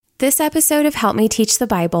This episode of Help Me Teach the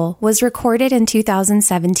Bible was recorded in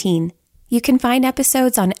 2017. You can find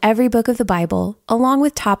episodes on every book of the Bible, along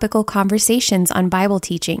with topical conversations on Bible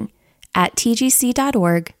teaching at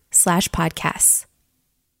tgc.org/podcasts.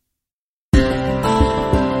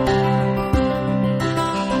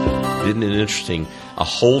 Isn't it interesting? A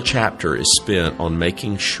whole chapter is spent on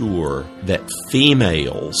making sure that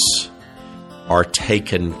females are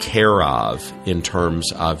taken care of in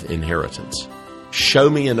terms of inheritance. Show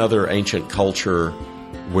me another ancient culture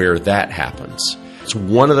where that happens. It's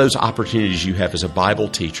one of those opportunities you have as a Bible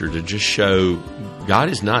teacher to just show God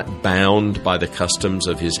is not bound by the customs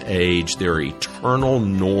of His age. There are eternal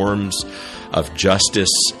norms of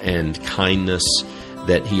justice and kindness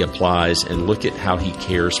that He applies, and look at how He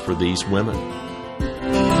cares for these women.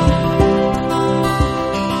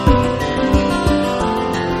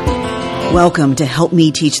 Welcome to Help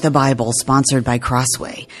Me Teach the Bible, sponsored by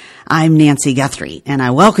Crossway. I'm Nancy Guthrie, and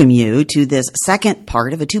I welcome you to this second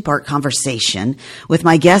part of a two-part conversation with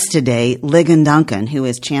my guest today, Ligon Duncan, who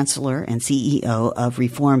is Chancellor and CEO of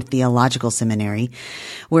Reformed Theological Seminary.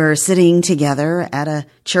 We're sitting together at a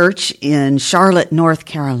church in Charlotte, North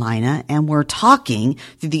Carolina, and we're talking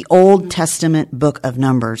through the Old Testament book of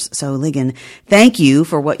Numbers. So, Ligon, thank you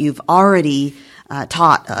for what you've already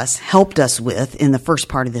taught us, helped us with in the first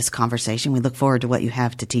part of this conversation. We look forward to what you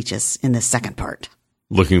have to teach us in the second part.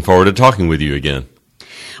 Looking forward to talking with you again.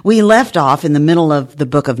 We left off in the middle of the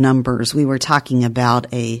book of Numbers. We were talking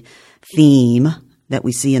about a theme that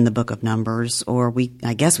we see in the book of Numbers, or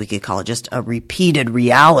I guess we could call it just a repeated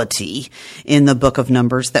reality in the book of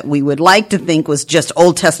Numbers that we would like to think was just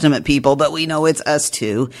Old Testament people, but we know it's us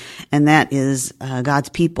too. And that is God's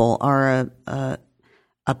people are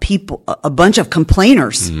a bunch of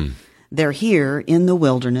complainers. Mm. They're here in the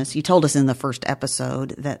wilderness. You told us in the first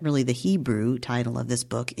episode that really the Hebrew title of this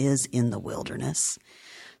book is In the Wilderness.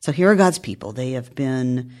 So here are God's people. They have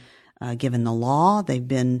been given the law. They've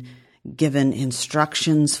been given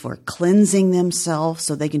instructions for cleansing themselves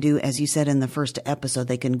so they can do, as you said in the first episode,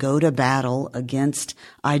 they can go to battle against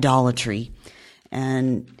idolatry.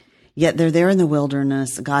 And yet they're there in the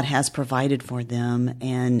wilderness. God has provided for them,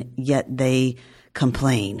 and yet they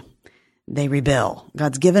complain. They rebel.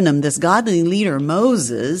 God's given them this godly leader,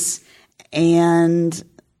 Moses, and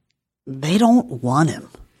they don't want him.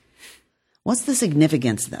 What's the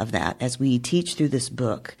significance of that as we teach through this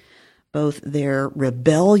book? Both their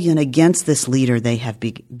rebellion against this leader they have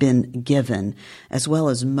been given, as well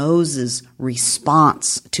as Moses'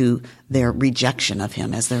 response to their rejection of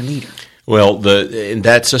him as their leader. Well, and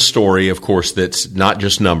that's a story, of course, that's not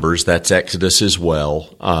just Numbers. That's Exodus as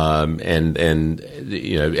well, and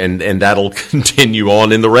that'll continue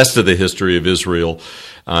on in the rest of the history of Israel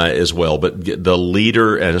as well. But the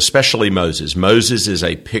leader, and especially Moses is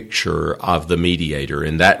a picture of the mediator.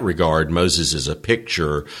 In that regard, Moses is a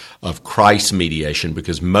picture of Christ's mediation,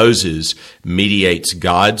 because Moses mediates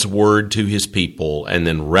God's word to his people and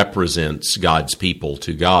then represents God's people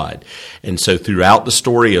to God. And so throughout the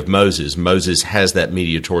story of Moses has that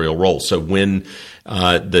mediatorial role. So when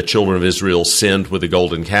the children of Israel sinned with the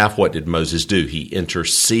golden calf, what did Moses do? He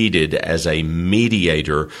interceded as a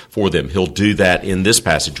mediator for them. He'll do that in this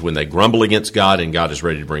passage. When they grumble against God and God is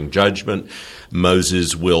ready to bring judgment,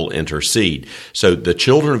 Moses will intercede. So the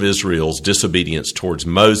children of Israel's disobedience towards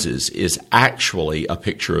Moses is actually a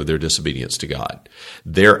picture of their disobedience to God.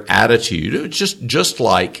 Their attitude, just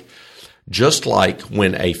like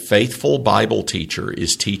when a faithful Bible teacher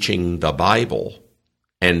is teaching the Bible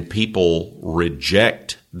and people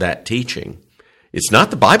reject that teaching, it's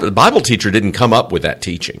not the Bible. The Bible teacher didn't come up with that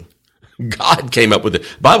teaching. God came up with it.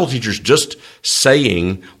 The Bible teacher's just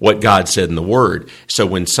saying what God said in the Word. So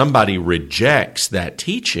when somebody rejects that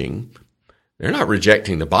teaching, they're not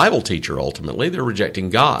rejecting the Bible teacher ultimately, they're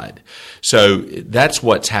rejecting God. So that's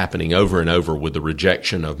what's happening over and over with the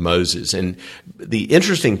rejection of Moses. And the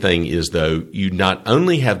interesting thing is, though, you not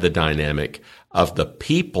only have the dynamic of the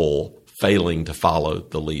people failing to follow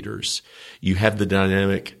the leaders, you have the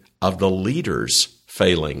dynamic of the leaders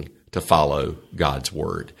failing to follow God's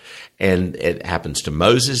word. And it happens to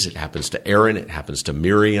Moses, it happens to Aaron, it happens to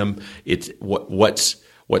Miriam. What's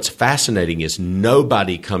fascinating is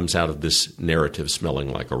nobody comes out of this narrative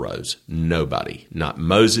smelling like a rose. Nobody. Not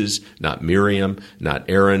Moses, not Miriam, not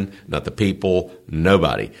Aaron, not the people,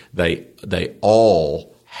 nobody. They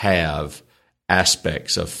all have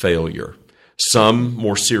aspects of failure, some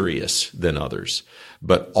more serious than others,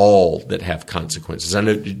 but all that have consequences. I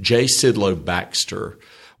know J. Sidlow Baxter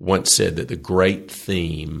once said that the great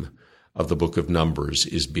theme of the book of Numbers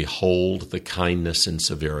is behold the kindness and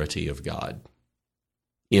severity of God.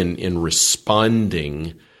 In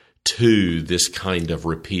responding to this kind of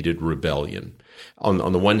repeated rebellion.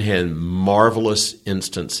 On the one hand, marvelous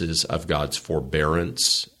instances of God's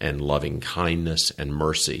forbearance and loving kindness and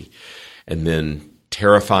mercy, and then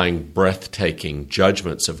terrifying, breathtaking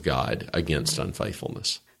judgments of God against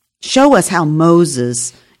unfaithfulness. Show us how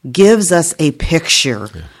Moses gives us a picture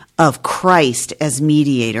of Christ as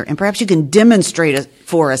mediator, and perhaps you can demonstrate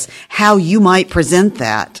for us how you might present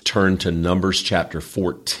that. Turn to Numbers chapter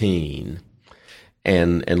 14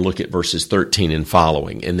 and look at verses 13 and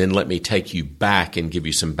following, and then let me take you back and give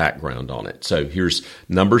you some background on it. So here's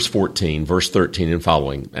Numbers 14, verse 13 and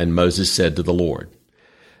following. And Moses said to the Lord,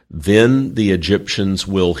 "Then the Egyptians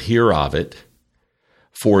will hear of it,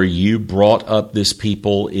 for you brought up this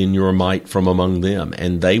people in your might from among them,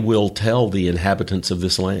 and they will tell the inhabitants of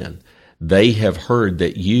this land. They have heard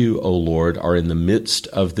that you, O Lord, are in the midst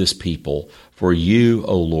of this people, for you,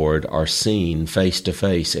 O Lord, are seen face to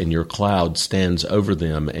face, and your cloud stands over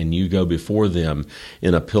them, and you go before them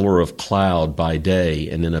in a pillar of cloud by day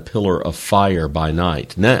and in a pillar of fire by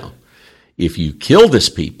night. Now, if you kill this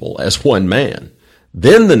people as one man,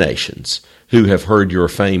 then the nations who have heard your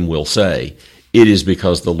fame will say, it is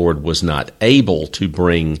because the Lord was not able to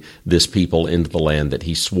bring this people into the land that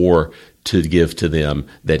he swore to give to them,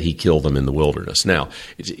 that he killed them in the wilderness." Now,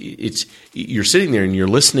 it's you're sitting there and you're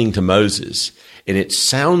listening to Moses, and it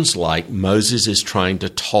sounds like Moses is trying to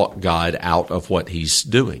talk God out of what he's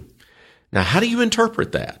doing. Now, how do you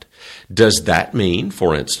interpret that? Does that mean,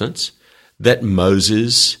 for instance, that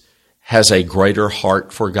Moses has a greater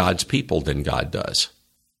heart for God's people than God does?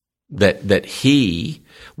 That he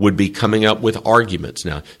would be coming up with arguments.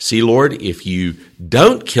 Now, see, Lord, if you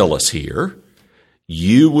don't kill us here,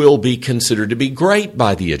 you will be considered to be great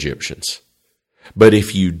by the Egyptians. But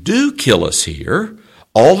if you do kill us here,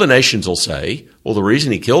 all the nations will say, well, the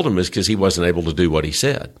reason he killed him is because he wasn't able to do what he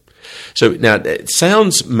said. So now it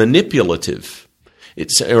sounds manipulative.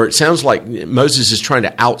 It sounds like Moses is trying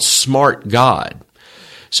to outsmart God.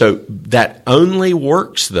 So that only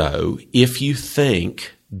works, though, if you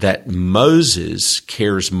think that Moses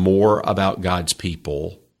cares more about God's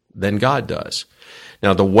people than God does.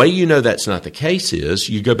 Now, the way you know that's not the case is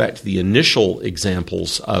you go back to the initial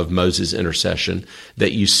examples of Moses' intercession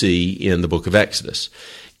that you see in the book of Exodus.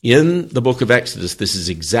 In the book of Exodus, this is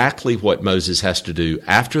exactly what Moses has to do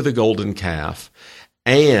after the golden calf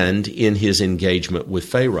and in his engagement with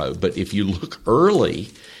Pharaoh. But if you look early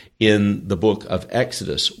in the book of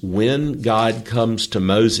Exodus, when God comes to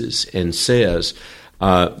Moses and says,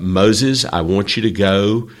 Moses, I want you to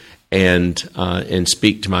go and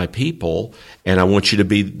speak to my people, and I want you to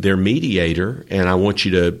be their mediator, and I want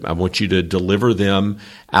you to deliver them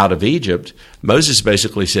out of Egypt. Moses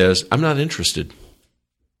basically says, I'm not interested.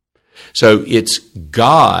 So it's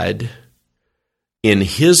God, in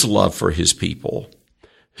his love for his people,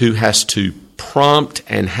 who has to prompt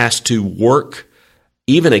and has to work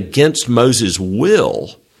even against Moses'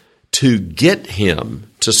 will to get him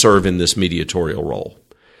to serve in this mediatorial role.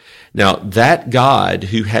 Now, that God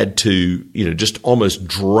who had to, just almost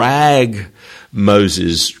drag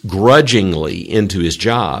Moses grudgingly into his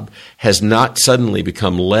job has not suddenly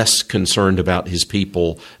become less concerned about his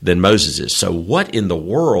people than Moses is. So what in the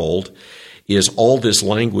world is all this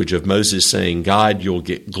language of Moses saying, God, you'll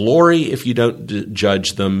get glory if you don't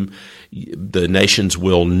judge them. The nations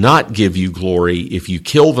will not give you glory if you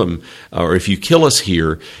kill them, or if you kill us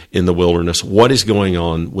here in the wilderness. What is going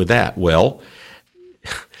on with that? Well,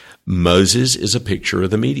 Moses is a picture of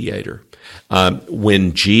the mediator.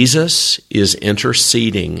 When Jesus is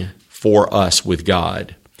interceding for us with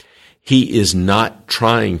God, he is not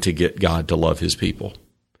trying to get God to love his people.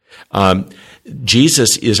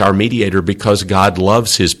 Jesus is our mediator because God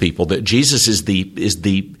loves his people. That Jesus is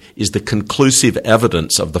the conclusive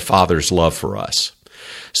evidence of the Father's love for us.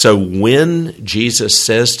 So when Jesus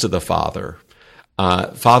says to the Father,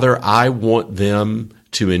 Father, I want them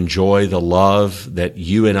to enjoy the love that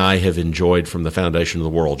you and I have enjoyed from the foundation of the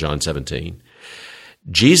world, John 17.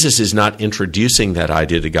 Jesus is not introducing that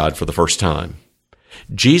idea to God for the first time.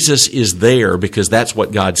 Jesus is there because that's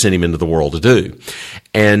what God sent him into the world to do.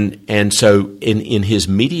 And so in his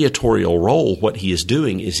mediatorial role, what he is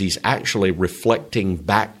doing is he's actually reflecting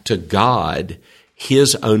back to God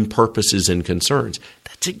his own purposes and concerns.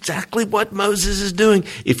 That's exactly what Moses is doing.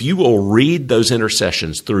 If you will read those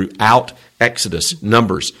intercessions throughout Exodus,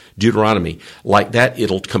 Numbers, Deuteronomy, like that,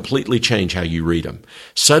 it'll completely change how you read them.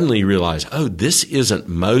 Suddenly you realize, oh, this isn't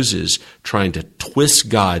Moses trying to twist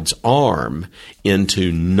God's arm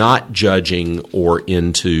into not judging or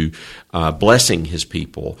into blessing his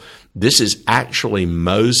people. This is actually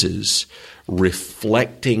Moses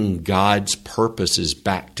reflecting God's purposes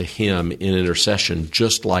back to him in intercession,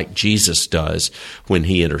 just like Jesus does when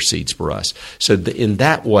he intercedes for us. So in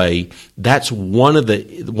that way, that's one of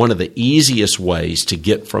the easiest ways to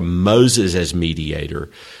get from Moses as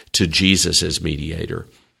mediator to Jesus as mediator.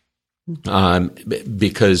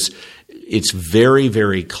 Because it's very,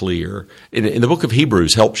 very clear. And the book of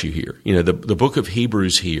Hebrews helps you here. The book of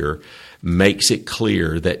Hebrews here makes it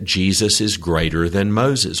clear that Jesus is greater than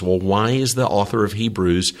Moses. Well, why is the author of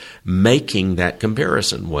Hebrews making that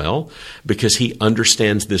comparison? Well, because he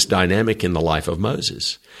understands this dynamic in the life of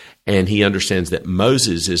Moses. And he understands that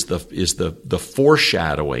Moses is the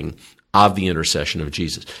foreshadowing of the intercession of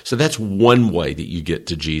Jesus. So that's one way that you get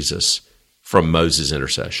to Jesus from Moses'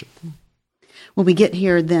 intercession. Well, we get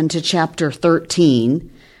here then to chapter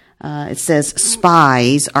 13. It says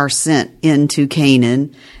spies are sent into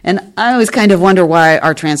Canaan. And I always kind of wonder why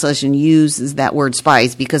our translation uses that word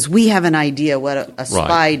spies, because we have an idea what a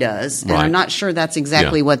spy does. And I'm not sure that's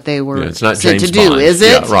exactly what they were it's not sent James to do, Bond. is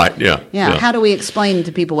it? Yeah, right, yeah. How do we explain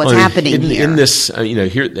to people what's happening here? In this,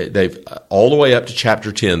 here they've all the way up to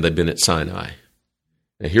chapter 10, they've been at Sinai.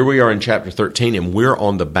 Now here we are in chapter 13, and we're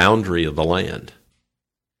on the boundary of the land.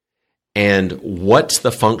 And what's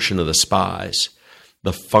the function of the spies?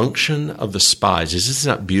 The function of the spies is, this is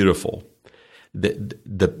not beautiful.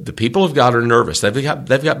 The people of God are nervous. They've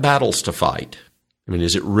got battles to fight. I mean,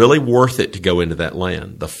 is it really worth it to go into that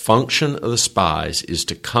land? The function of the spies is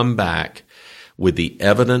to come back with the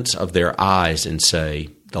evidence of their eyes and say,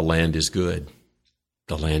 the land is good.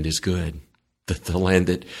 The land is good. The land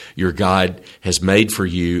that your God has made for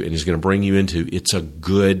you and is going to bring you into, it's a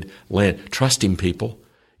good land. Trust him, people.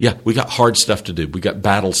 Yeah, we got hard stuff to do. We got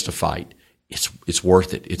battles to fight. It's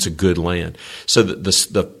worth it. It's a good land. So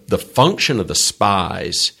the function of the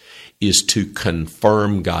spies is to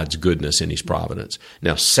confirm God's goodness in his providence.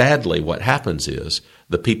 Now, sadly, what happens is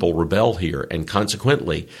the people rebel here, and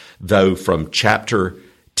consequently, though from chapter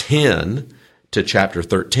 10 to chapter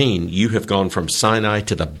 13, you have gone from Sinai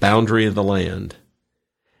to the boundary of the land.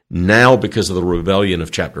 Now, because of the rebellion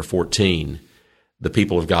of chapter 14, the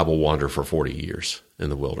people of God will wander for 40 years in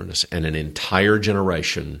the wilderness, and an entire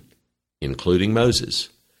generation, including Moses,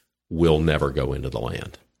 will never go into the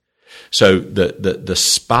land. So the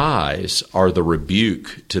spies are the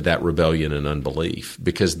rebuke to that rebellion and unbelief,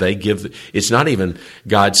 because they give, it's not even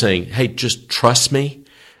God saying, hey, just trust me,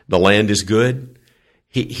 the land is good.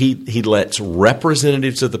 He lets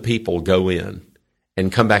representatives of the people go in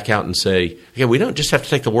and come back out and say, okay, we don't just have to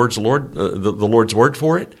take the words of the Lord's word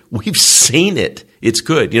for it. We've seen it. It's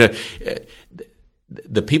good.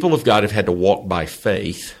 The people of God have had to walk by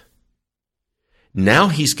faith. Now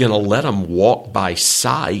he's going to let them walk by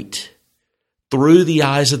sight through the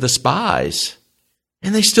eyes of the spies,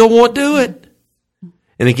 and they still won't do it.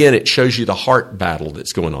 And again, it shows you the heart battle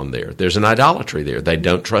that's going on there. There's an idolatry there. They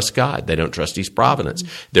don't trust God. They don't trust his providence.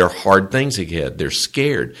 There are hard things ahead. They're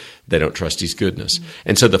scared. They don't trust his goodness.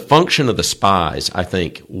 And so the function of the spies, I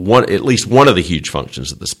think, at least one of the huge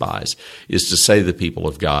functions of the spies, is to say to the people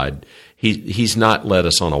of God, He's not led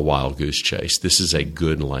us on a wild goose chase. This is a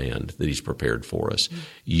good land that he's prepared for us.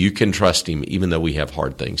 You can trust him even though we have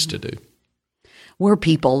hard things to do. We're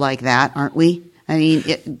people like that, aren't we? I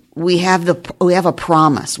mean, we have a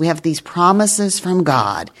promise. We have these promises from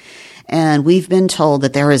God, and we've been told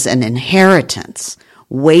that there is an inheritance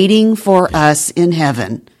waiting for us in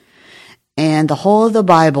heaven. And the whole of the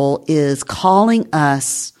Bible is calling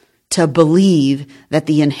us to believe that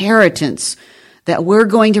the inheritance that we're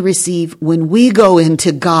going to receive when we go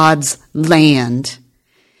into God's land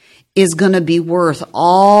is going to be worth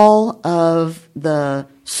all of the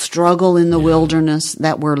struggle in the wilderness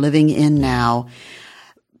that we're living in now.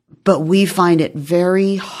 But we find it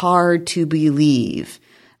very hard to believe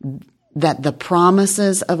that the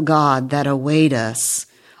promises of God that await us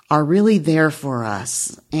are really there for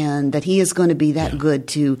us, and that he is going to be that good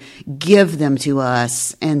to give them to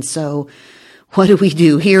us. And so what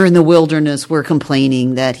do? Here in the wilderness, we're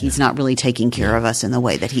complaining that he's not really taking care of us in the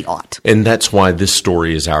way that he ought. And that's why this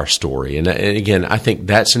story is our story. And again, I think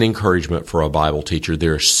that's an encouragement for a Bible teacher.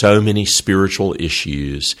 There are so many spiritual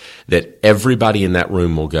issues that everybody in that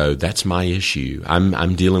room will go, that's my issue.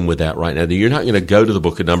 I'm dealing with that right now. You're not going to go to the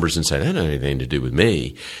book of Numbers and say, that doesn't have anything to do with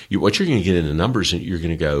me. What you're going to get into Numbers, and you're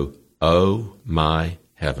going to go, oh my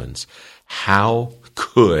heavens, how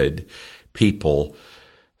could people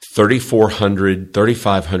 3,400,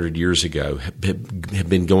 3,500 years ago have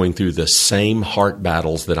been going through the same heart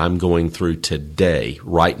battles that I'm going through today,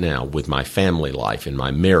 right now, with my family life, in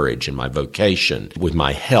my marriage, in my vocation, with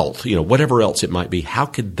my health, whatever else it might be. How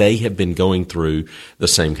could they have been going through the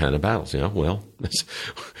same kind of battles? Well,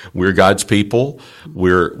 We're God's people.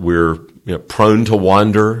 We're prone to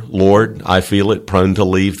wander, Lord, I feel it, prone to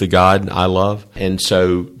leave the God I love. And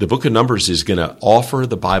so the book of Numbers is going to offer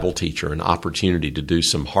the Bible teacher an opportunity to do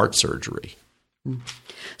some heart surgery.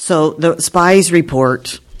 So the spies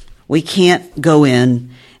report, we can't go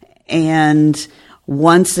in, and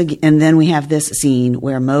once again, and then we have this scene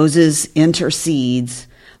where Moses intercedes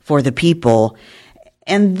for the people.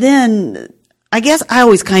 And then I guess I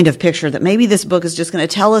always kind of picture that maybe this book is just going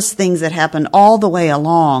to tell us things that happened all the way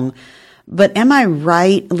along. But am I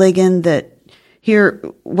right, Ligon, that here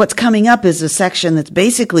what's coming up is a section that's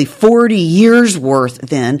basically 40 years worth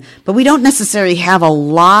then, but we don't necessarily have a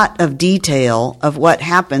lot of detail of what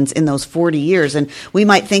happens in those 40 years. And we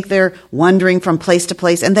might think they're wandering from place to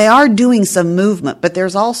place, and they are doing some movement, but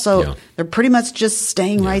there's also, they're pretty much just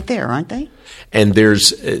staying right there, aren't they? And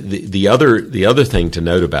there's the other thing to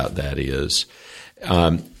note about that is,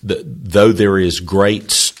 though there is great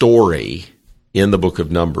story in the book of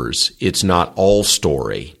Numbers, it's not all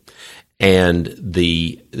story. And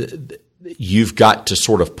you've got to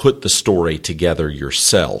sort of put the story together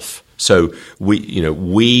yourself. So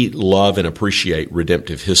we love and appreciate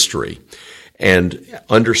redemptive history, and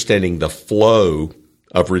understanding the flow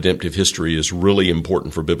of redemptive history is really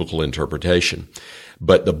important for biblical interpretation.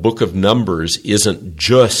 But the book of Numbers isn't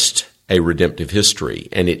just a redemptive history,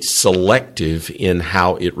 and it's selective in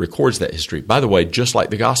how it records that history. By the way, just like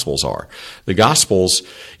the Gospels are. The Gospels,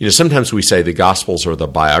 sometimes we say the Gospels are the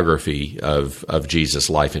biography of Jesus'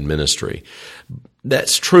 life and ministry.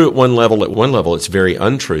 That's true at one level. At one level, it's very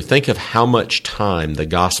untrue. Think of how much time the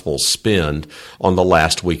Gospels spend on the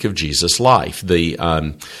last week of Jesus' life. The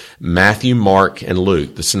Matthew, Mark, and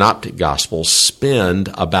Luke, the Synoptic Gospels, spend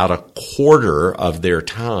about a quarter of their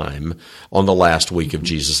time on the last week of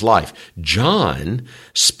Jesus' life. John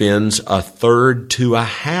spends a third to a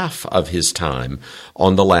half of his time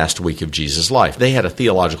on the last week of Jesus' life. They had a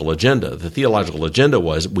theological agenda. The theological agenda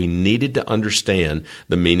was we needed to understand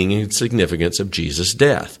the meaning and significance of Jesus'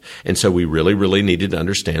 death. And so we really, really needed to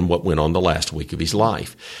understand what went on the last week of his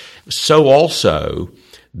life. So also,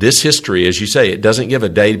 this history, as you say, it doesn't give a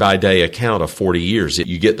day-by-day account of 40 years.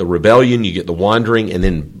 You get the rebellion, you get the wandering, and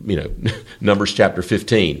then, Numbers chapter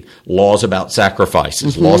 15, laws about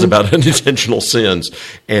sacrifices, laws about unintentional sins,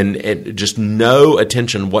 and just no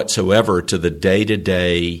attention whatsoever to the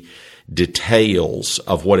day-to-day details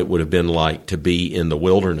of what it would have been like to be in the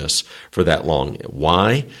wilderness for that long.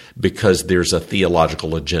 Why? Because there's a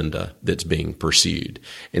theological agenda that's being pursued.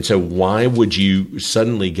 And so why would you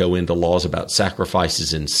suddenly go into laws about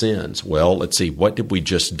sacrifices and sins? Well, let's see, what did we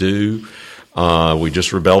just do? We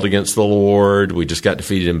just rebelled against the Lord. We just got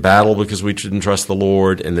defeated in battle because we didn't trust the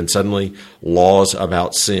Lord. And then suddenly laws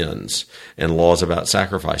about sins and laws about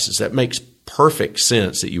sacrifices. That makes perfect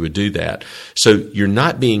sense that you would do that. So you're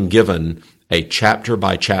not being given a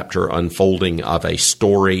chapter-by-chapter unfolding of a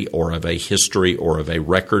story or of a history or of a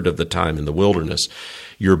record of the time in the wilderness.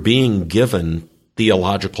 You're being given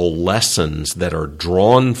theological lessons that are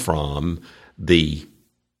drawn from the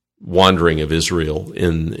wandering of Israel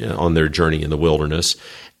on their journey in the wilderness,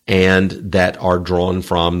 and that are drawn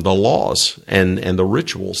from the laws and the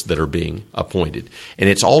rituals that are being appointed. And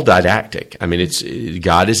it's all didactic. I mean,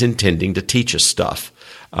 God is intending to teach us stuff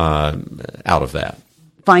out of that.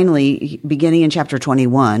 Finally, beginning in chapter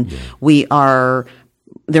 21,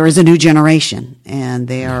 there is a new generation, and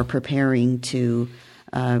they are preparing to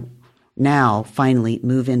now finally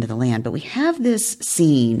move into the land. But we have this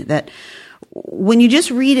scene that when you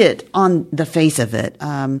just read it on the face of it,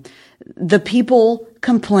 the people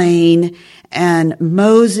complain, and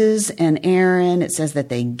Moses and Aaron, it says that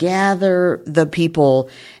they gather the people.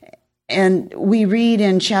 And we read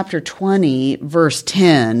in chapter 20, verse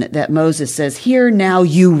 10, that Moses says, "Hear now,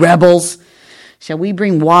 you rebels. Shall we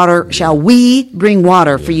bring water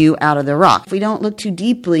for you out of the rock?" If we don't look too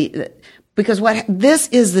deeply, because this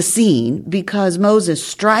is the scene, because Moses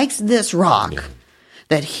strikes this rock,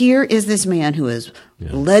 that here is this man who has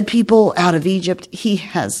led people out of Egypt. He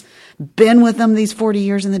has been with them these 40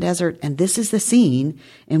 years in the desert. And this is the scene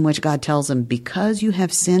in which God tells him, because you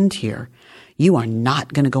have sinned here, you are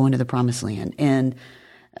not going to go into the promised land. And,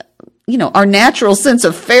 our natural sense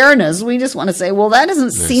of fairness, we just want to say, well, that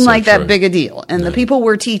doesn't seem like that big a deal. And the people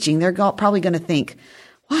we're teaching, they're probably going to think,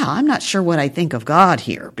 wow, I'm not sure what I think of God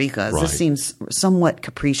here, because this seems somewhat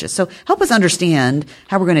capricious. So help us understand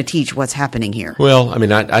how we're going to teach what's happening here. Well, I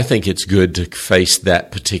mean, I think it's good to face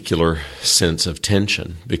that particular sense of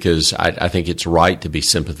tension, because I think it's right to be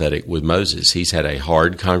sympathetic with Moses. He's had a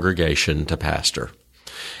hard congregation to pastor.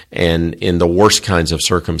 and in the worst kinds of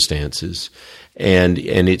circumstances. And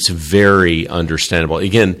it's very understandable.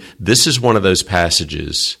 Again, this is one of those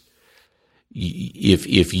passages,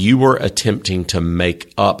 if you were attempting to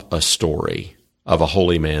make up a story of a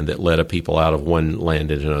holy man that led a people out of one land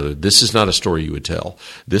into another, this is not a story you would tell.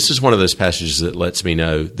 This is one of those passages that lets me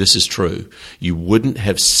know this is true. You wouldn't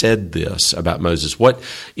have said this about Moses. What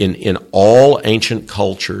in all ancient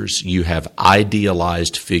cultures, you have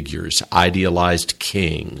idealized figures, idealized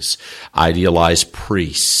kings, idealized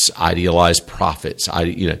priests, idealized prophets,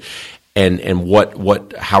 and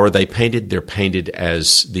what how are they painted? They're painted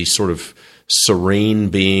as these sort of serene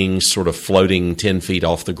beings sort of floating 10 feet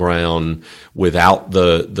off the ground without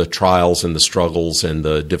the trials and the struggles and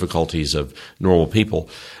the difficulties of normal people.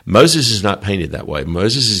 Moses is not painted that way.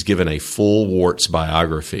 Moses is given a full warts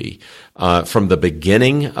biography from the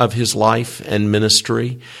beginning of his life and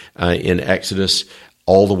ministry in Exodus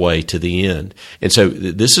all the way to the end. And so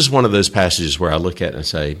this is one of those passages where I look at it and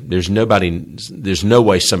say, there's no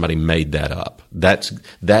way somebody made that up. That's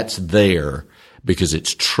there because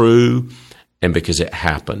it's true and because it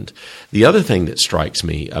happened. The other thing that strikes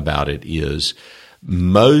me about it is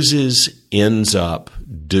Moses ends up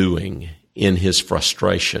doing in his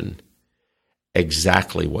frustration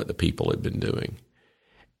exactly what the people had been doing.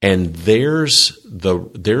 And there's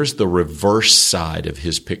the reverse side of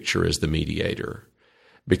his picture as the mediator,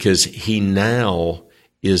 because he now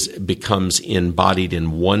becomes embodied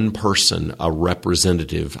in one person, a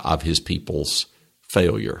representative of his people's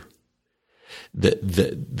failure.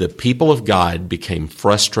 The people of God became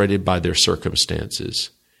frustrated by their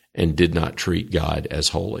circumstances and did not treat God as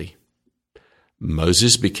holy.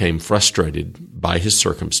 Moses became frustrated by his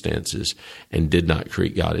circumstances and did not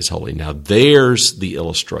treat God as holy. Now there's the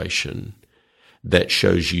illustration that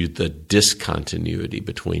shows you the discontinuity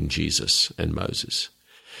between Jesus and Moses.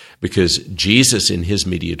 Because Jesus in his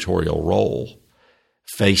mediatorial role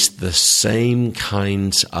faced the same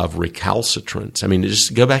kinds of recalcitrance. I mean,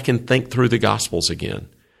 just go back and think through the Gospels again.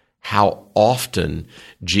 How often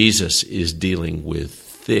Jesus is dealing with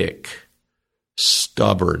thick,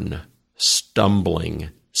 stubborn, stumbling,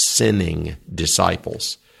 sinning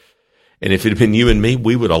disciples. And if it had been you and me,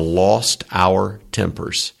 we would have lost our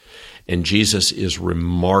tempers. And Jesus is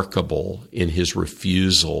remarkable in his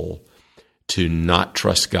refusal to not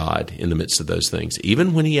trust God in the midst of those things.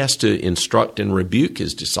 Even when he has to instruct and rebuke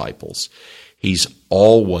his disciples, he's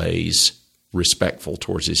always respectful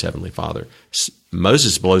towards his heavenly Father.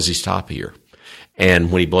 Moses blows his top here.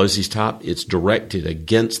 And when he blows his top, it's directed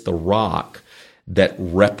against the rock that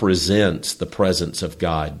represents the presence of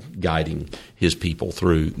God guiding his people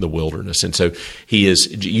through the wilderness. And so he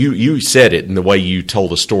is, you said it in the way you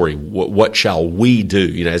told the story, what shall we do?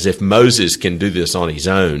 You know, as if Moses can do this on his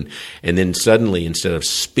own. And then suddenly, instead of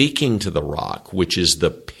speaking to the rock, which is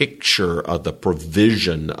the picture of the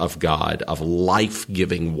provision of God, of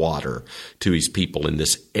life-giving water to his people in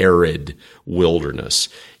this arid wilderness,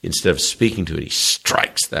 instead of speaking to it, he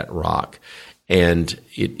strikes that rock. And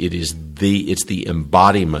it's the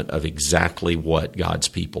embodiment of exactly what God's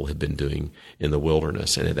people have been doing in the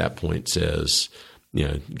wilderness. And at that point says,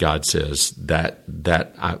 God says that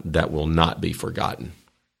will not be forgotten.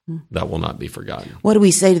 That will not be forgotten. What do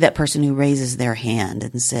we say to that person who raises their hand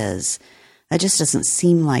and says, that just doesn't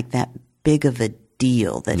seem like that big of a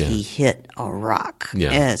deal that he hit a rock?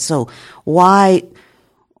 Yeah. So why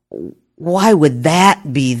would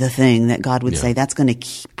that be the thing that God would say that's going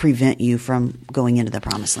to prevent you from going into the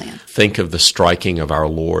promised land? Think of the striking of our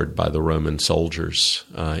Lord by the Roman soldiers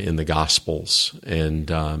in the Gospels, and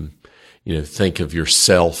think of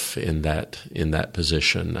yourself in that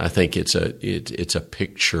position. I think it's a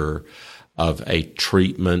picture of a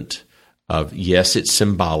treatment of, yes, it's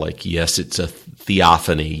symbolic. Yes, it's a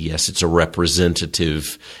theophany. Yes, it's a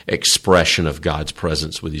representative expression of God's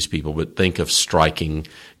presence with these people. But think of striking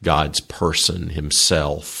God's person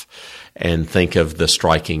himself, and think of the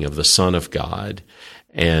striking of the Son of God,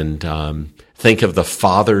 and think of the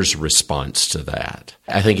Father's response to that.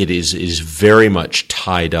 I think it is very much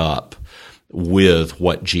tied up with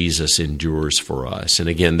what Jesus endures for us. And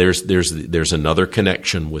again, there's another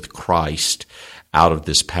connection with Christ out of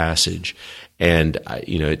this passage. And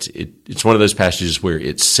it's one of those passages where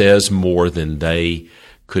it says more than they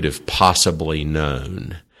could have possibly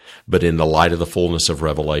known. But in the light of the fullness of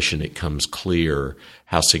revelation, it comes clear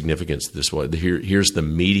how significant this was. Here's the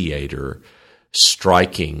mediator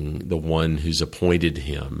striking the one who's appointed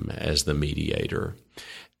him as the mediator.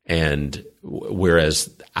 And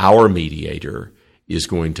whereas our mediator is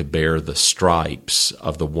going to bear the stripes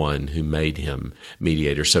of the one who made him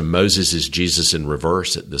mediator. So Moses is Jesus in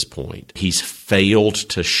reverse at this point. He's failed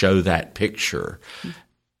to show that picture.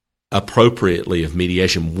 appropriately of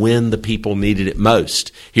mediation when the people needed it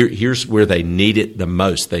most. Here's where they need it the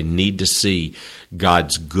most. They need to see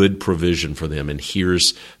God's good provision for them, and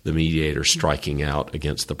here's the mediator striking out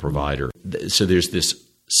against the provider. So there's this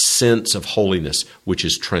sense of holiness which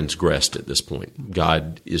is transgressed at this point.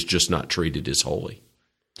 God is just not treated as holy.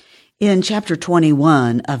 In chapter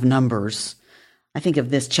 21 of Numbers, I think of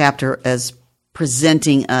this chapter as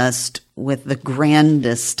presenting us with the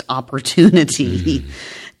grandest opportunity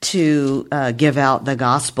to give out the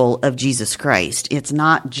gospel of Jesus Christ. It's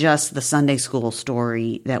not just the Sunday school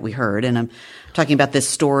story that we heard, and I'm talking about this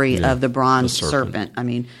story of the bronze serpent. I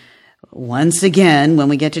mean, once again, when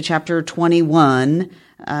we get to chapter 21,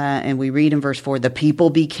 and we read in verse 4, the people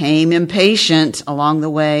became impatient along the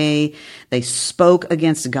way. They spoke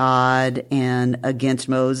against God and against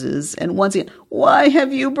Moses. And once again, why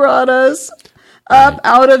have you brought us up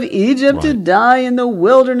out of Egypt to die in the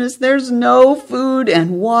wilderness? There's no food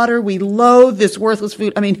and water. We loathe this worthless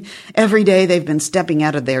food. I mean, every day they've been stepping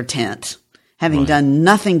out of their tent, having done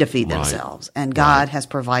nothing to feed themselves. And God has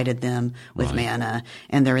provided them with manna.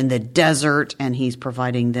 And they're in the desert, and he's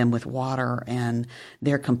providing them with water. And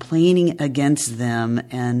they're complaining against them.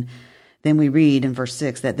 And then we read in verse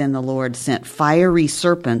 6 that then the Lord sent fiery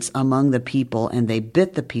serpents among the people, and they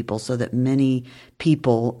bit the people so that many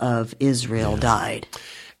people of Israel died.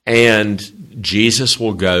 And Jesus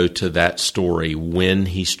will go to that story when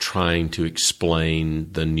he's trying to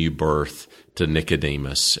explain the new birth to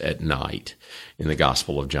Nicodemus at night in the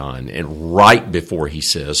Gospel of John, and right before he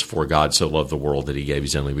says, "For God so loved the world that he gave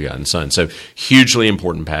his only begotten Son." So hugely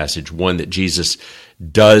important passage, one that Jesus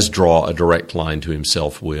does draw a direct line to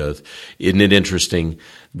himself with. Isn't it interesting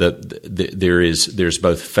that there's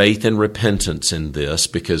both faith and repentance in this?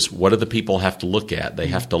 Because what do the people have to look at? They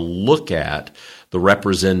have to look at the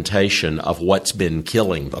representation of what's been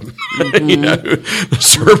killing them. The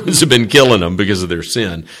serpents have been killing them because of their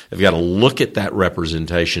sin. They've got to look at that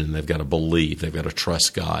representation, and they've got to believe, they've got to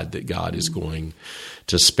trust God, that God is going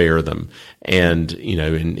to spare them. And,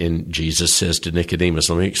 and Jesus says to Nicodemus,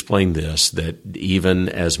 let me explain this, that even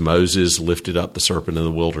as Moses lifted up the serpent in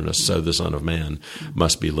the wilderness, so the Son of Man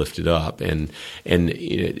must be lifted up. And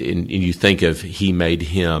you think of, he made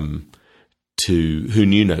him who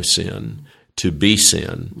knew no sin, to be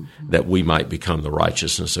sin, that we might become the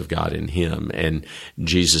righteousness of God in him. And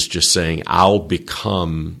Jesus just saying, I'll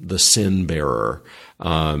become the sin bearer.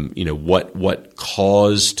 What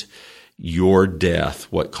caused your death,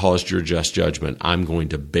 what caused your just judgment, I'm going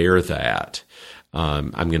to bear that.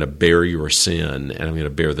 I'm going to bear your sin, and I'm going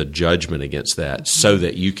to bear the judgment against that, so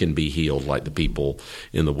that you can be healed like the people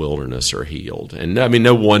in the wilderness are healed. And I mean,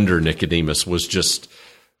 no wonder Nicodemus was just,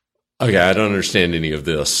 okay, I don't understand any of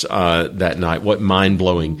this that night. What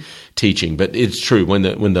mind-blowing teaching! But it's true. When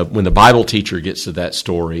the Bible teacher gets to that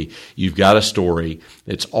story, you've got a story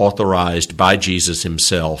that's authorized by Jesus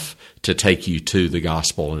himself to take you to the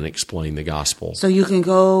gospel and explain the gospel. So you can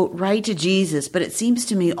go right to Jesus, but it seems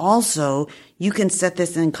to me also you can set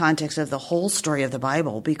this in context of the whole story of the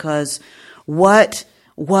Bible, because what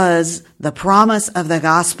was the promise of the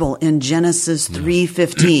gospel in Genesis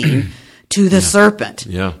 3:15? To the serpent.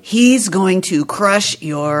 Yeah. He's going to crush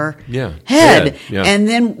your head. Yeah. And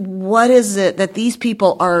then what is it that these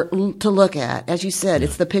people are to look at? As you said,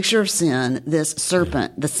 it's the picture of sin, this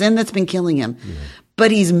serpent, the sin that's been killing him. Yeah.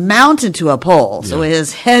 But he's mounted to a pole, so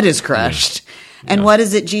his head is crushed. Yeah. And what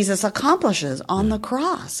is it Jesus accomplishes on the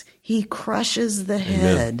cross? He crushes the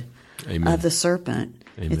head of the serpent.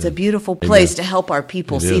 Amen. It's a beautiful place to help our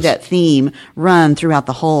people see that theme run throughout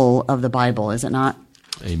the whole of the Bible, is it not?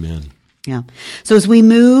 Amen. Yeah. So as we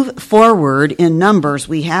move forward in Numbers,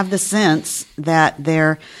 we have the sense that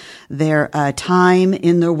their time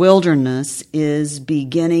in the wilderness is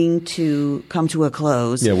beginning to come to a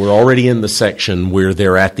close. Yeah, we're already in the section where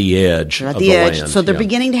they're at the edge of the land. So they're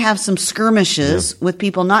beginning to have some skirmishes with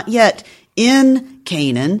people not yet in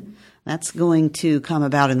Canaan. That's going to come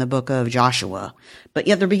about in the book of Joshua. But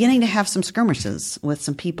yet they're beginning to have some skirmishes with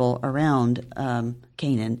some people around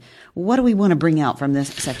Canaan. What do we want to bring out from this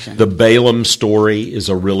section? The Balaam story is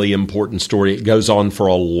a really important story. It goes on for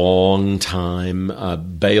a long time.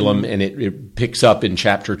 Balaam, and it picks up in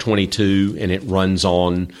chapter 22, and it runs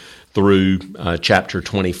on through chapter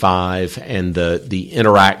 25. And the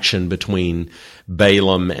interaction between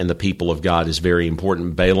Balaam and the people of God is very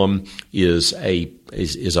important. Balaam is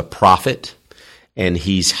a prophet, and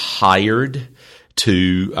he's hired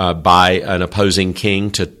by an opposing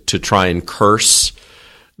king to try and curse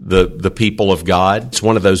the people of God. It's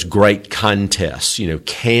one of those great contests.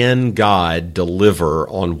 Can God deliver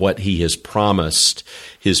on what he has promised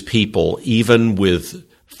his people, even with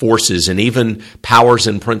forces and even powers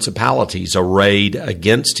and principalities arrayed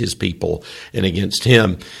against his people and against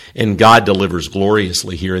him. And God delivers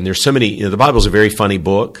gloriously here. And there's so many, the Bible's a very funny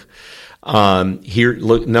book. Here,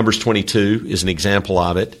 look, Numbers 22 is an example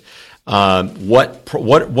of it. What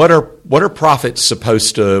are prophets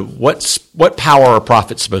supposed to, what power are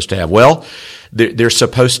prophets supposed to have? Well, they're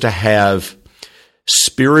supposed to have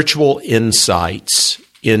spiritual insights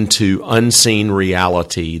into unseen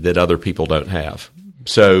reality that other people don't have.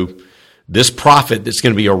 So this prophet that's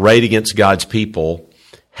going to be arrayed against God's people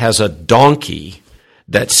has a donkey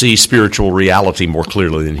that sees spiritual reality more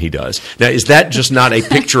clearly than he does. Now, is that just not a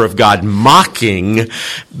picture of God mocking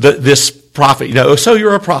this prophet? So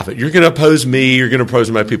you're a prophet. You're going to oppose me. You're going to oppose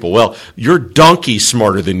my people. Well, your donkey's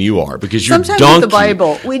smarter than you are because your Sometimes donkey. with the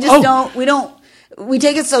Bible, we just we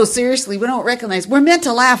take it so seriously, we don't recognize. We're meant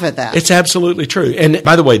to laugh at that. It's absolutely true. And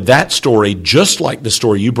by the way, that story, just like the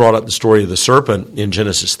story, you brought up the story of the serpent in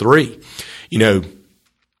Genesis 3,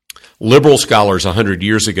 liberal scholars 100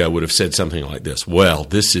 years ago would have said something like this. Well,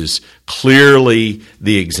 this is clearly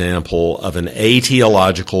the example of an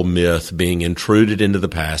atheological myth being intruded into the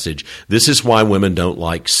passage. This is why women don't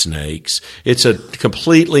like snakes. It's a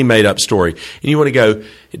completely made up story. And you want to go,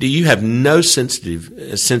 do you have no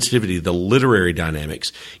sensitivity to the literary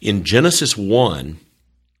dynamics? In Genesis 1,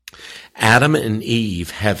 Adam and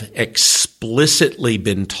Eve have explicitly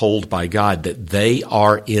been told by God that they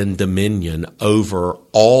are in dominion over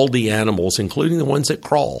all the animals, including the ones that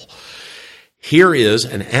crawl. Here is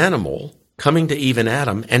an animal coming to Eve and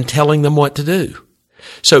Adam and telling them what to do.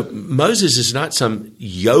 So Moses is not some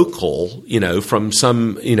yokel, from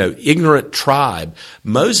some, ignorant tribe.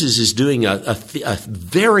 Moses is doing a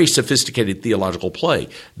very sophisticated theological play.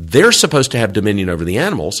 They're supposed to have dominion over the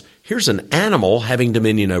animals. Here's an animal having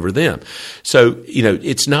dominion over them. So,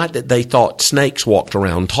 it's not that they thought snakes walked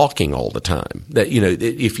around talking all the time. That,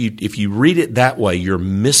 if you read it that way, you're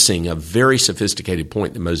missing a very sophisticated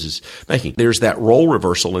point that Moses is making. There's that role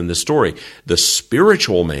reversal in the story. The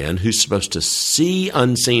spiritual man who's supposed to see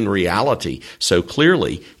unseen reality so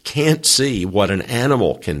clearly can't see what an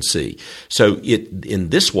animal can see. So in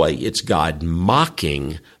this way, it's God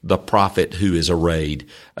mocking the prophet who is arrayed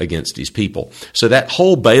against his people. So that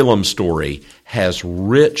whole Balaam story has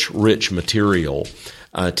rich material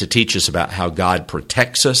to teach us about how God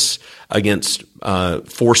protects us against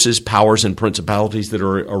forces, powers, and principalities that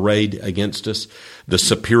are arrayed against us, the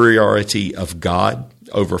superiority of God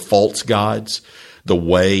over false gods, the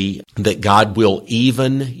way that God will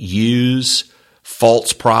even use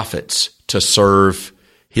false prophets to serve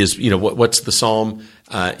his, what's the psalm?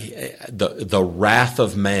 The wrath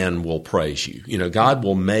of man will praise you. God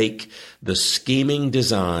will make the scheming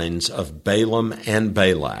designs of Balaam and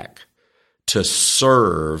Balak to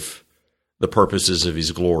serve the purposes of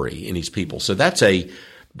his glory in his people. So that's a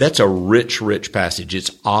rich passage.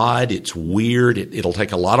 It's odd. It's weird. It'll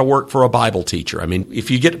take a lot of work for a Bible teacher. I mean, if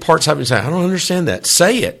you get parts of it and say, I don't understand that,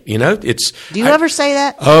 say it. Do you ever say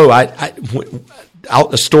that?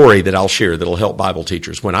 A story that I'll share that'll help Bible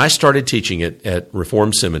teachers. When I started teaching at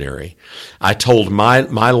Reformed Seminary, I told my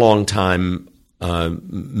longtime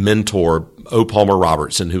mentor, O. Palmer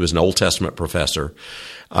Robertson, who was an Old Testament professor,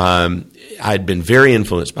 I'd been very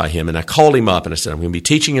influenced by him, and I called him up and I said, I'm going to be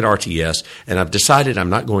teaching at RTS, and I've decided I'm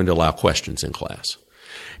not going to allow questions in class.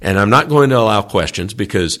 And I'm not going to allow questions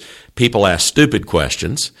because people ask stupid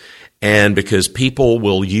questions and because people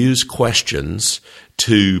will use questions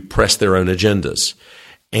to press their own agendas.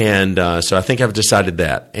 And so I think I've decided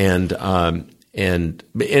that. And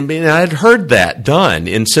I'd heard that done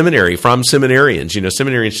in seminary from seminarians.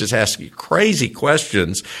 Seminarians just ask you crazy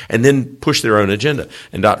questions and then push their own agenda.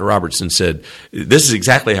 And Dr. Robertson said, this is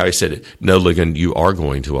exactly how he said it. No, Ligon, you are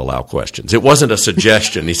going to allow questions. It wasn't a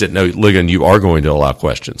suggestion. He said, no, Ligon, you are going to allow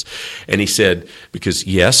questions. And he said, because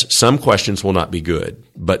yes, some questions will not be good,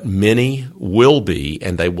 but many will be,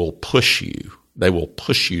 and they will push you. They will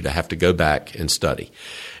push you to have to go back and study.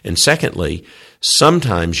 And secondly,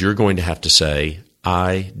 sometimes you're going to have to say,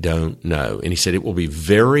 I don't know. And he said it will be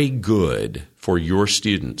very good for your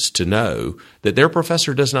students to know that their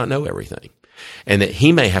professor does not know everything and that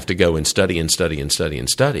he may have to go and study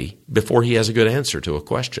before he has a good answer to a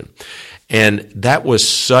question. And that was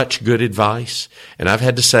such good advice. And I've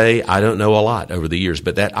had to say I don't know a lot over the years,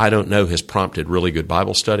 but that I don't know has prompted really good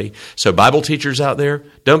Bible study. So Bible teachers out there,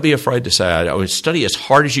 don't be afraid to say, I study as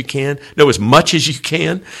hard as you can, know as much as you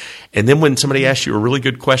can. And then when somebody asks you a really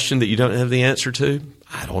good question that you don't have the answer to,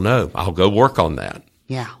 I don't know. I'll go work on that.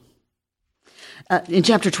 Yeah. In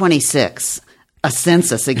chapter 26, a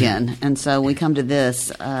census again. And so we come to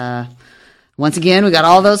this. Once again, we got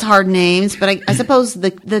all those hard names, but I suppose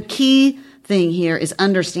the key thing here is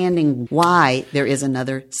understanding why there is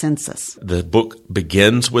another census. The book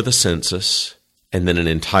begins with a census, and then an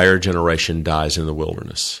entire generation dies in the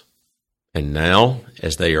wilderness. And now,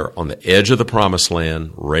 as they are on the edge of the promised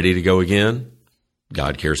land, ready to go again,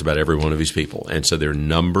 God cares about every one of his people. And so they're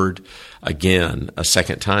numbered again a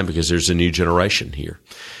second time because there's a new generation here.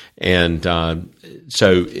 And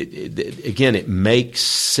so, again, it makes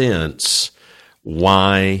sense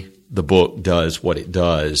why the book does what it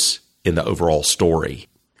does in the overall story.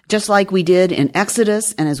 Just like we did in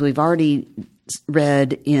Exodus, and as we've already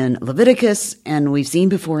read in Leviticus, and we've seen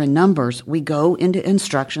before in Numbers, we go into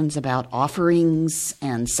instructions about offerings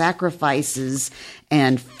and sacrifices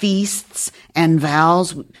and feasts and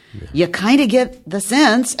vows. Yeah. You kind of get the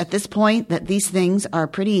sense at this point that these things are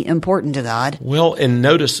pretty important to God. Well, and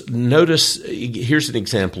notice, here's an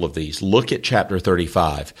example of these. Look at chapter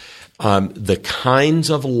 35. The kinds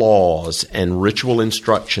of laws and ritual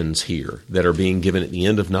instructions here that are being given at the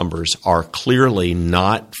end of Numbers are clearly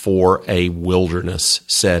not for a wilderness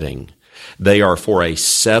setting. They are for a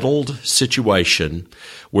settled situation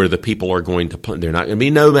where the people are going to, they're not going to be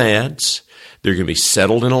nomads. They're going to be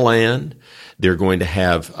settled in a land. They're going to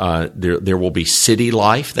have, there will be city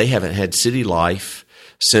life. They haven't had city life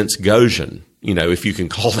since Goshen, if you can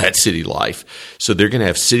call that city life. So they're going to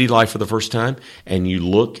have city life for the first time. And you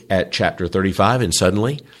look at chapter 35 and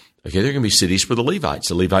suddenly, okay, there are going to be cities for the Levites.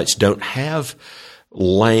 The Levites don't have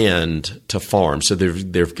land to farm. So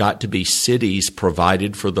there've got to be cities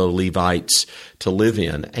provided for the Levites to live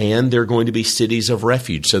in. And they're going to be cities of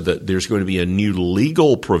refuge, so that there's going to be a new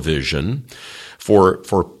legal provision for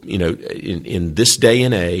in this day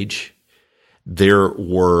and age. There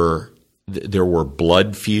were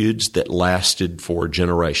blood feuds that lasted for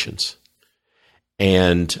generations.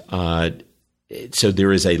 And so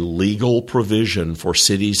there is a legal provision for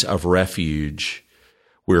cities of refuge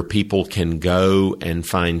where people can go and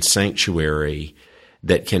find sanctuary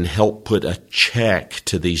that can help put a check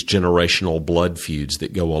to these generational blood feuds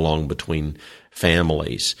that go along between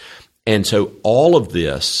families. And so all of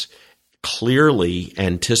this clearly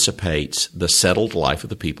anticipates the settled life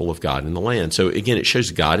of the people of God in the land. So again, it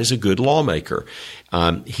shows God is a good lawmaker.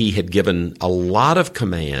 He had given a lot of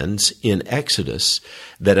commands in Exodus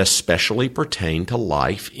that especially pertain to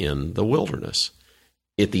life in the wilderness.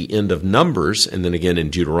 At the end of Numbers, and then again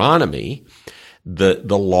in Deuteronomy,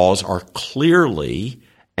 the laws are clearly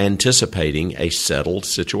anticipating a settled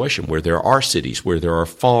situation where there are cities, where there are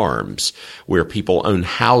farms, where people own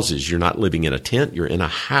houses. You're not living in a tent, you're in a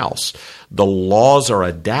house. The laws are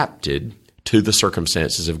adapted to the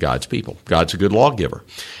circumstances of God's people. God's a good lawgiver.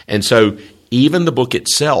 And so even the book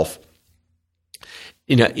itself,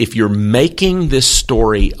 if you're making this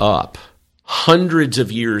story up hundreds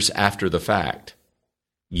of years after the fact,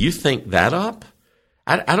 you think that up?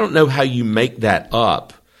 I don't know how you make that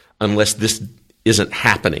up unless this isn't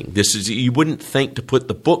happening. You wouldn't think to put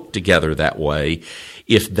the book together that way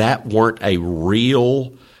if that weren't a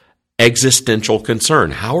real existential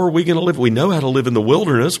concern. How are we going to live? We know how to live in the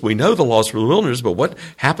wilderness. We know the laws for the wilderness, but what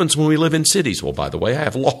happens when we live in cities? Well, by the way, I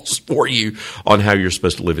have laws for you on how you're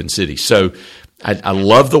supposed to live in cities. So I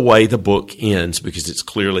love the way the book ends because it's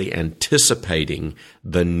clearly anticipating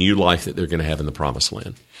the new life that they're going to have in the promised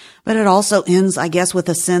land. But it also ends, I guess, with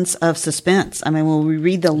a sense of suspense. I mean, when we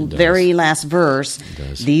read the very last verse,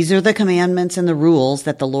 these are the commandments and the rules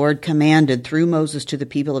that the Lord commanded through Moses to the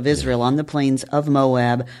people of Israel on the plains of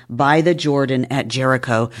Moab by the Jordan at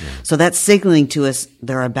Jericho. Yeah. So that's signaling to us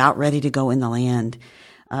they're about ready to go in the land.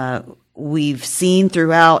 We've seen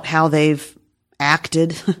throughout how they've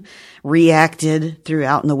acted, reacted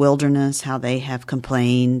throughout in the wilderness, how they have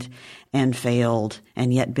complained and failed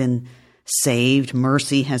and yet been saved.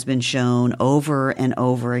 Mercy has been shown over and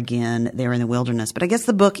over again there in the wilderness. But I guess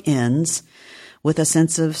the book ends with a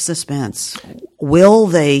sense of suspense. Will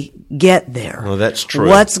they get there? Well, that's true.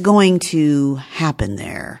 What's going to happen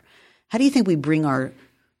there? How do you think we bring our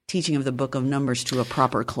teaching of the book of Numbers to a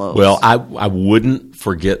proper close? Well, I wouldn't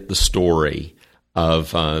forget the story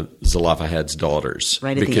of Zelophehad's daughters.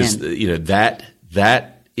 Right at because, the end.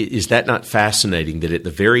 That is that not fascinating that at the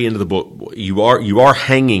very end of the book you are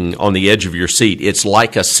hanging on the edge of your seat. It's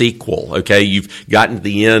like a sequel, okay? You've gotten to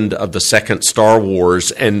the end of the second Star Wars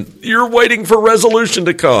and you're waiting for resolution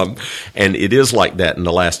to come. And it is like that in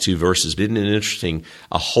the last two verses. Isn't it interesting?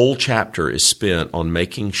 A whole chapter is spent on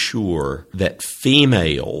making sure that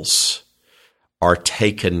females are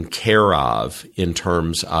taken care of in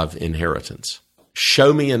terms of inheritance.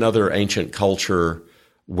 Show me another ancient culture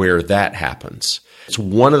where that happens. It's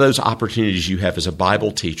one of those opportunities you have as a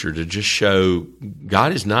Bible teacher to just show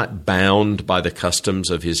God is not bound by the customs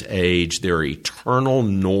of his age. There are eternal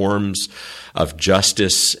norms of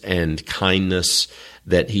justice and kindness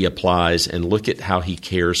that he applies, and look at how he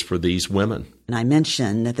cares for these women. And I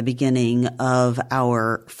mentioned at the beginning of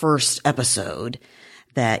our first episode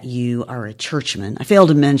that you are a churchman. I failed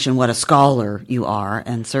to mention what a scholar you are,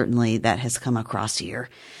 and certainly that has come across here.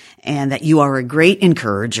 And that you are a great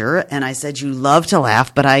encourager. And I said you love to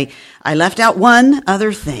laugh, but I left out one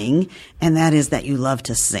other thing, and that is that you love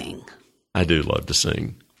to sing. I do love to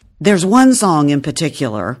sing. There's one song in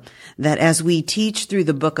particular that as we teach through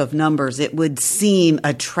the book of Numbers, it would seem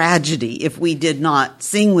a tragedy if we did not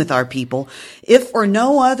sing with our people, if for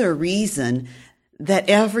no other reason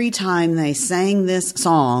that every time they sang this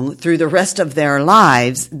song through the rest of their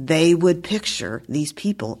lives, they would picture these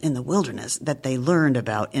people in the wilderness that they learned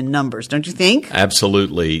about in Numbers. Don't you think?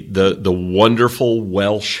 Absolutely. The wonderful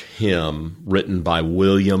Welsh hymn written by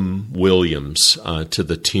William Williams to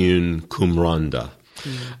the tune Cumranda.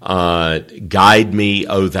 Guide Me,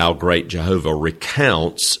 O Thou Great Jehovah,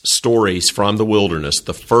 recounts stories from the wilderness.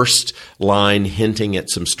 The first line hinting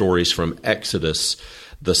at some stories from Exodus,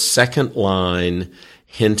 the second line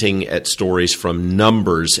hinting at stories from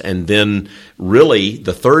Numbers, and then really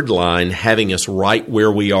the third line having us right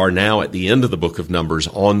where we are now at the end of the book of Numbers,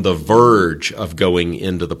 on the verge of going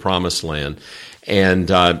into the Promised Land. And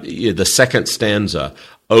the second stanza,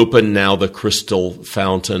 open now the crystal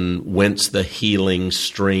fountain whence the healing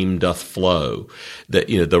stream doth flow.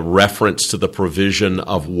 The reference to the provision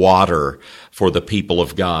of water for the people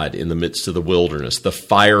of God in the midst of the wilderness. The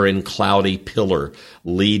fire and cloudy pillar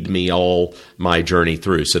lead me all my journey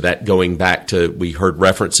through. So that going back to, we heard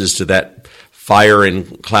references to that fire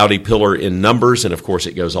and cloudy pillar in Numbers, and of course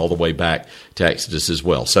it goes all the way back to Exodus as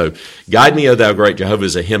well. So Guide Me, O Thou Great Jehovah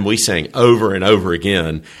is a hymn we sang over and over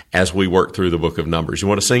again as we work through the book of Numbers. You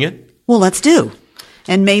want to sing it? Well, let's do.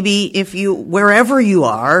 And maybe if you, wherever you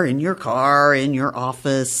are, in your car, in your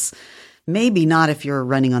office, maybe not if you're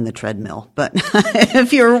running on the treadmill, but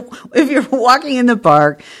if you're walking in the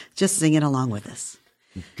park, just sing it along with us.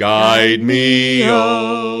 Guide me,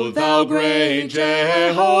 O Thou Great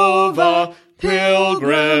Jehovah,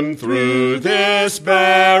 pilgrim through this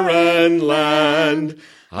barren land.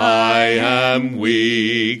 I am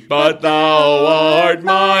weak, but thou art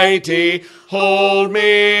mighty. Hold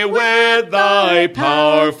me with thy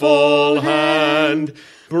powerful hand.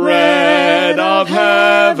 Bread of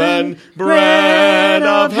heaven,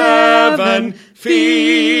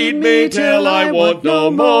 feed me till I want no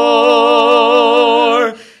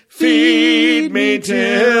more. Feed me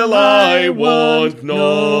till I want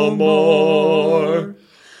no more.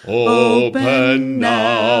 Open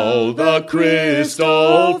now the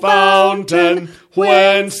crystal fountain,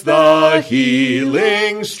 whence the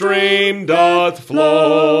healing stream doth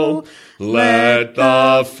flow. Let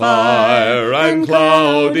the fire and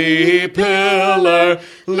cloudy pillar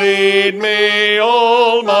lead me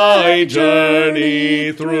all my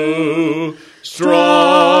journey through.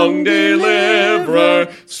 Strong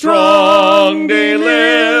deliverer,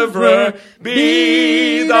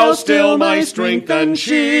 be thou still my strength and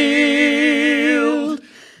shield.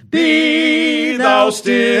 Be thou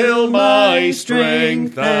still my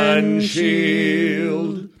strength and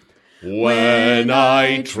shield. When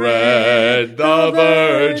I tread the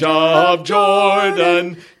verge of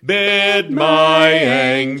Jordan, bid my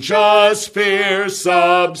anxious fears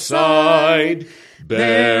subside.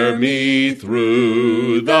 Bear me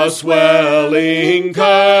through the swelling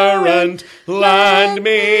current, land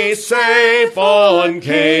me safe on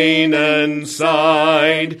Canaan's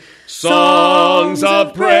side. Songs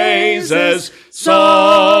of praises,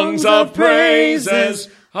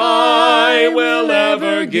 I will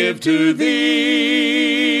ever give to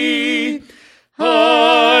thee.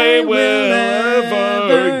 I will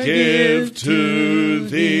ever give to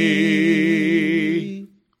thee.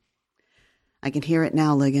 I can hear it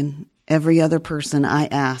now, Ligon. Every other person I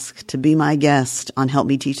ask to be my guest on Help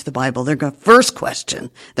Me Teach the Bible, first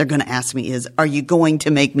question they're going to ask me is, are you going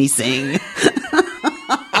to make me sing?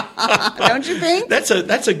 Don't you think? That's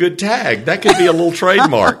a good tag. That could be a little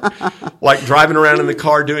trademark. Like driving around in the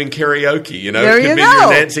car doing karaoke, There it could be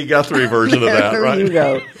your Nancy Guthrie version of that, right? There you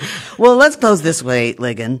go. Well, let's close this way,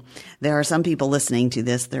 Ligon. There are some people listening to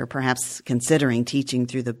this. They're perhaps considering teaching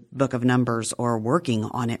through the book of Numbers or working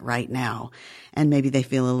on it right now. And maybe they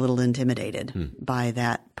feel a little intimidated by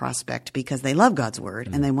that prospect because they love God's word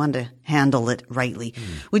and they want to handle it rightly.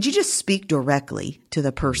 Would you just speak directly to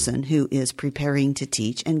the person who is preparing to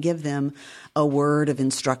teach and give them a word of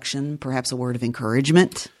instruction, perhaps a word of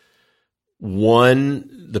encouragement?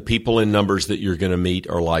 One the people in Numbers that you're going to meet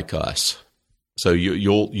are like us. So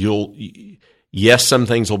you'll yes, some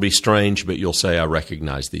things will be strange, but you'll say, I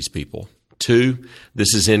recognize these people. 2,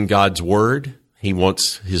 this is in God's Word. He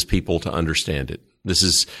wants His people to understand it. This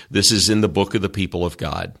is in the book of the people of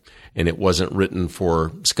God, and it wasn't written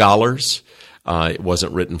for scholars. It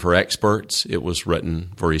wasn't written for experts. It was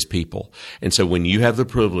written for His people. And so when you have the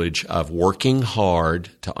privilege of working hard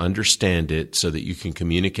to understand it so that you can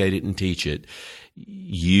communicate it and teach it,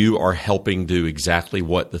 you are helping do exactly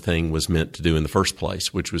what the thing was meant to do in the first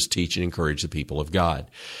place, which was teach and encourage the people of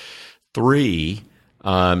God. 3,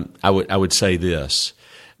 I would say this.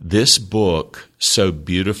 This book so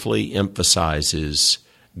beautifully emphasizes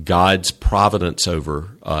God's providence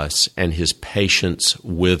over us and His patience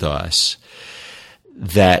with us,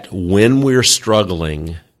 that when we're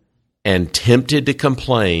struggling and tempted to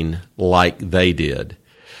complain like they did,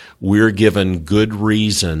 we're given good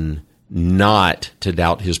reason not to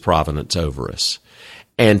doubt His providence over us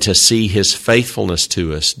and to see His faithfulness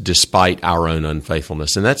to us despite our own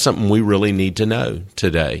unfaithfulness. And that's something we really need to know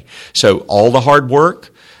today. So all the hard work,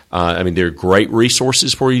 there are great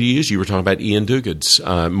resources for you to use. You were talking about Ian Duguid's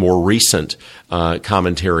more recent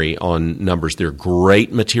commentary on Numbers. There are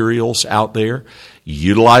great materials out there.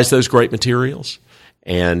 Utilize those great materials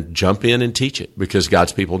and jump in and teach it, because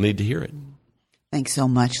God's people need to hear it. Thanks so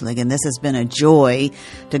much, Ligon. This has been a joy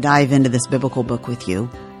to dive into this biblical book with you.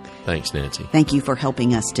 Thanks, Nancy. Thank you for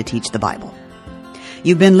helping us to teach the Bible.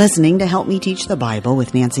 You've been listening to Help Me Teach the Bible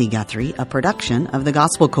with Nancy Guthrie, a production of the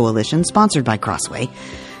Gospel Coalition sponsored by Crossway.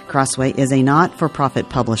 Crossway is a not-for-profit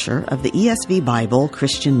publisher of the ESV Bible,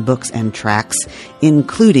 Christian books and tracts,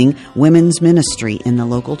 including Women's Ministry in the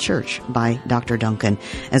Local Church by Dr. Duncan,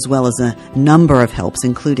 as well as a number of helps,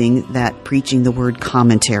 including that Preaching the Word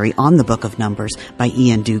commentary on the Book of Numbers by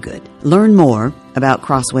Ian Duguid. Learn more about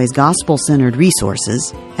Crossway's gospel-centered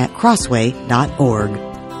resources at crossway.org.